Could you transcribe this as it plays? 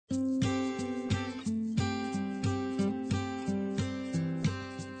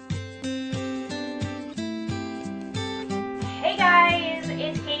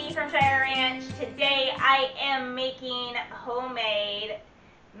homemade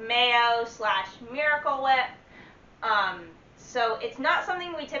Mayo / Miracle Whip. So it's not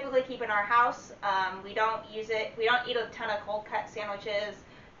something we typically keep in our house. We don't use it. We don't eat a ton of cold cut sandwiches.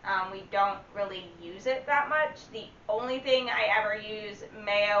 We don't really use it that much. The only thing I ever use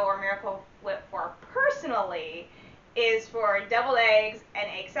Mayo or Miracle Whip for personally is for deviled eggs and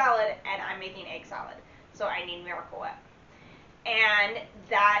egg salad, and I'm making egg salad, so I need Miracle Whip. And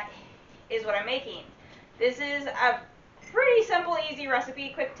that is what I'm making. This is a pretty simple, easy recipe,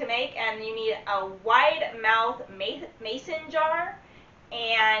 quick to make, and you need a wide mouth mason jar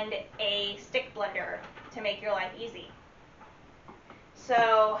and a stick blender to make your life easy.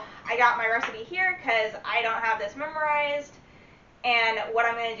 So I got my recipe here because I don't have this memorized, and what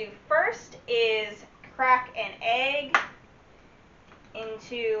I'm going to do first is crack an egg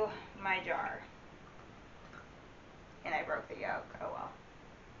into my jar. And I broke the yolk. Oh well,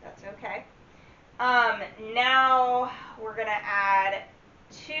 that's okay. Now we're going to add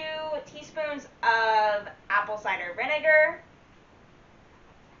 2 teaspoons of apple cider vinegar.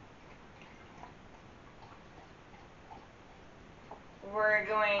 We're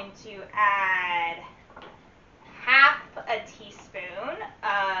going to add half a teaspoon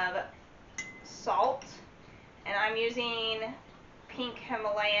of salt, and I'm using pink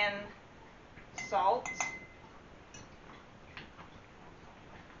Himalayan salt.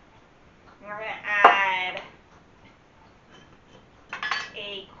 We're going to add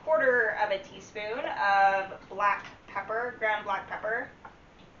a quarter of a teaspoon of black pepper, ground black pepper,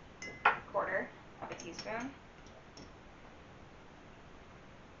 quarter of a teaspoon.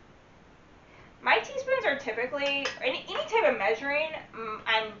 My teaspoons are typically, any type of measuring,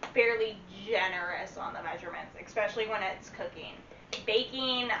 I'm fairly generous on the measurements, especially when it's cooking.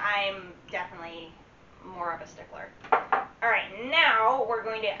 Baking, I'm definitely more of a stickler. Alright, now we're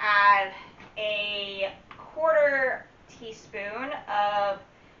going to add a quarter teaspoon of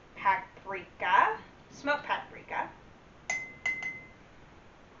paprika, smoked paprika.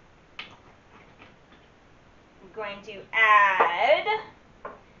 I'm going to add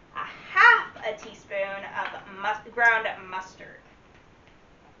a half a teaspoon of ground mustard.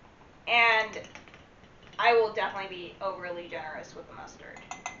 And I will definitely be overly generous with the mustard.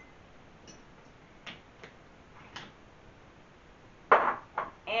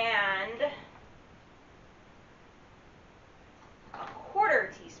 And a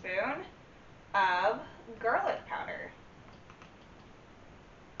quarter teaspoon of garlic powder.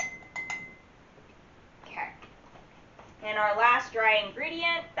 Okay. And our last dry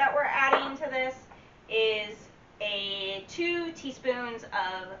ingredient that we're adding to this is 2 teaspoons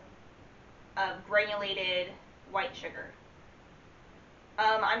of granulated white sugar.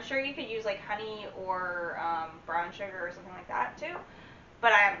 I'm sure you could use like honey or brown sugar or something like that too,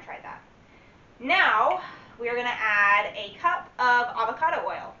 but I haven't tried that. Now we are going to add a cup of avocado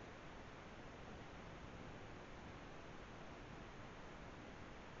oil.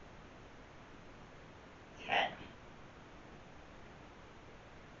 Okay.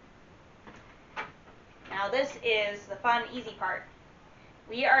 Now this is the fun, easy part.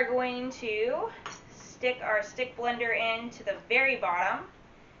 We are going to stick our stick blender in to the very bottom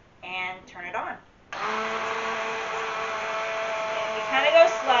and turn it on. And we kind of go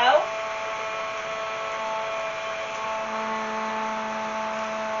slow.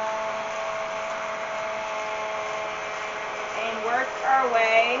 And work our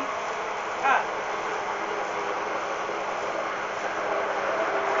way up.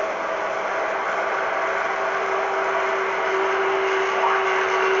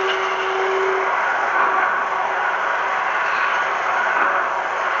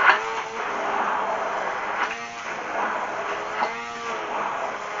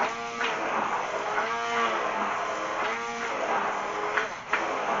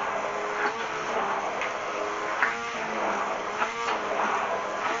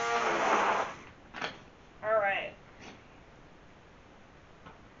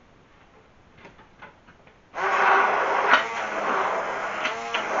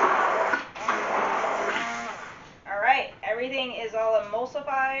 Everything is all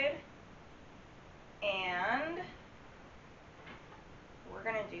emulsified, and we're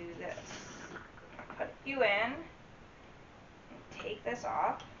going to do this. Put a few in, and take this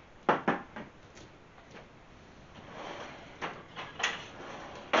off.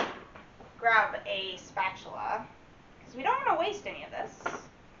 Grab a spatula, because we don't want to waste any of this.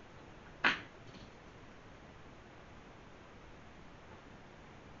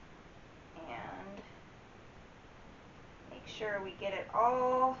 And make sure we get it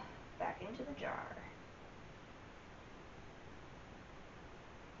all back into the jar.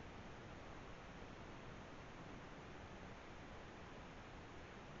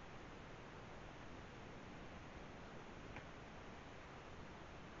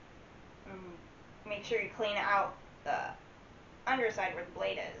 make sure you clean out the underside where the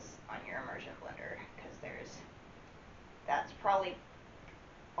blade is on your immersion blender, because that's probably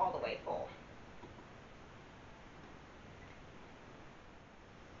all the way full.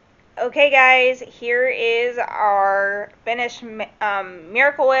 Okay guys, here is our finished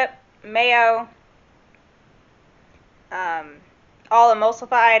Miracle Whip Mayo, all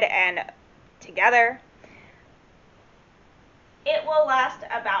emulsified and together. It will last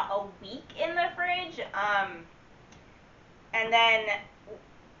about a week in the fridge, and then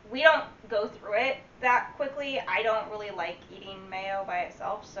we don't go through it that quickly. I don't really like eating mayo by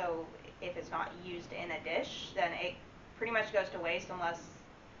itself, so if it's not used in a dish, then it pretty much goes to waste unless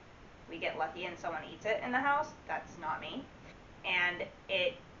we get lucky and someone eats it in the house. That's not me. And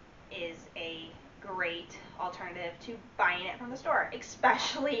it is a great alternative to buying it from the store,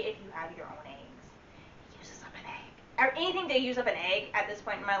 especially if you have your own eggs. It uses up an egg. Anything to use up an egg at this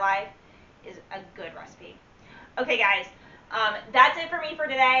point in my life is a good recipe. Okay guys, that's it for me for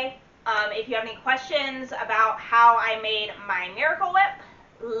today. If you have any questions about how I made my Miracle Whip,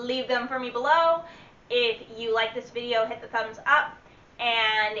 leave them for me below. If you like this video, hit the thumbs up.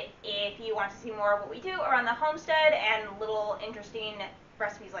 And if you want to see more of what we do around the homestead and little interesting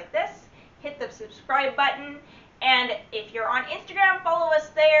recipes like this, hit the subscribe button. And if you're on Instagram, follow us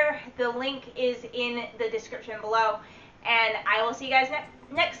there. The link is in the description below. And I will see you guys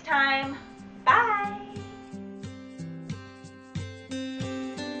next time. Bye!